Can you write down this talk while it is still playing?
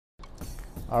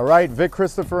All right, Vic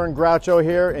Christopher and Groucho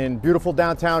here in beautiful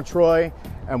downtown Troy,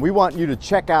 and we want you to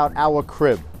check out our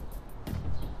crib.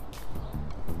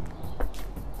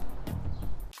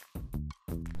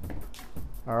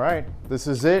 All right, this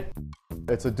is it.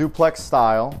 It's a duplex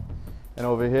style, and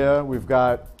over here we've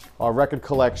got our record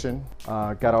collection.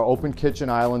 Got our open kitchen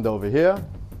island over here.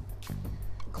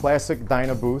 Classic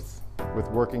diner booth with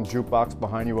working jukebox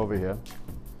behind you over here.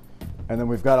 And then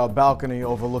we've got our balcony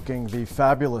overlooking the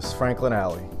fabulous Franklin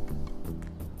Alley.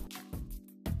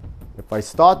 If I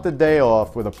start the day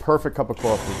off with a perfect cup of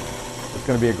coffee, it's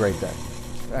going to be a great day.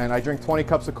 And I drink 20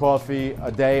 cups of coffee a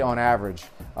day on average.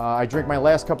 I drink my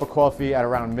last cup of coffee at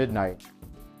around midnight.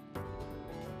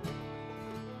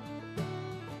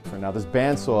 Now this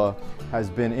bandsaw has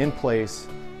been in place,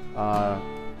 I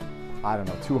don't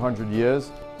know, 200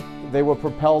 years. They were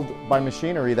propelled by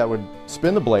machinery that would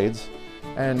spin the blades,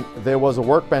 and there was a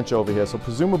workbench over here. So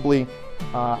presumably,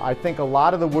 I think a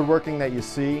lot of the woodworking that you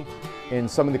see in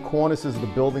some of the cornices of the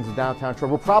buildings in downtown Troy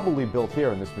were probably built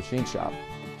here in this machine shop.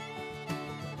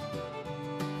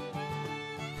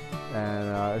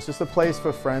 And it's just a place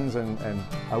for friends, and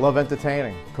I love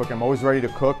entertaining, cooking. I'm always ready to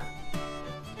cook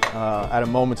at a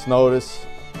moment's notice.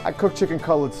 I cook chicken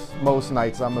cutlets most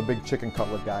nights. I'm a big chicken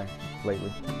cutlet guy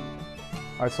lately.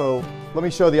 All right, so let me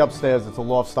show the upstairs. It's a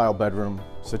loft-style bedroom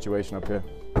situation up here.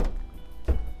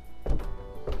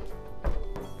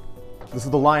 This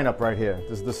is the lineup right here.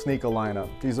 This is the sneaker lineup.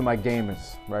 These are my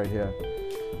gamers right here.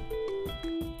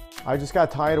 I just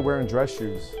got tired of wearing dress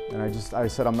shoes, and I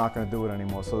said I'm not going to do it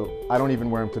anymore. So I don't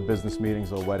even wear them to business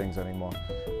meetings or weddings anymore.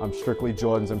 I'm strictly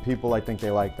Jordans, and people, I think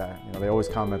they like that. You know, they always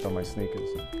comment on my sneakers.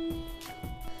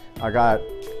 I got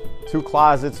 2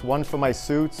 closets, one for my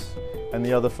suits and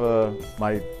the other for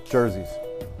my jerseys.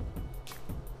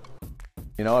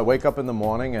 You know, I wake up in the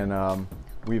morning and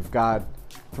we've got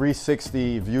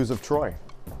 360 views of Troy.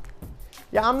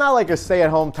 Yeah, I'm not like a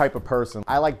stay-at-home type of person.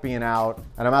 I like being out,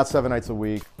 and I'm out 7 nights a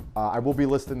week. I will be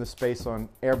listing the space on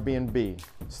Airbnb.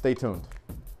 Stay tuned.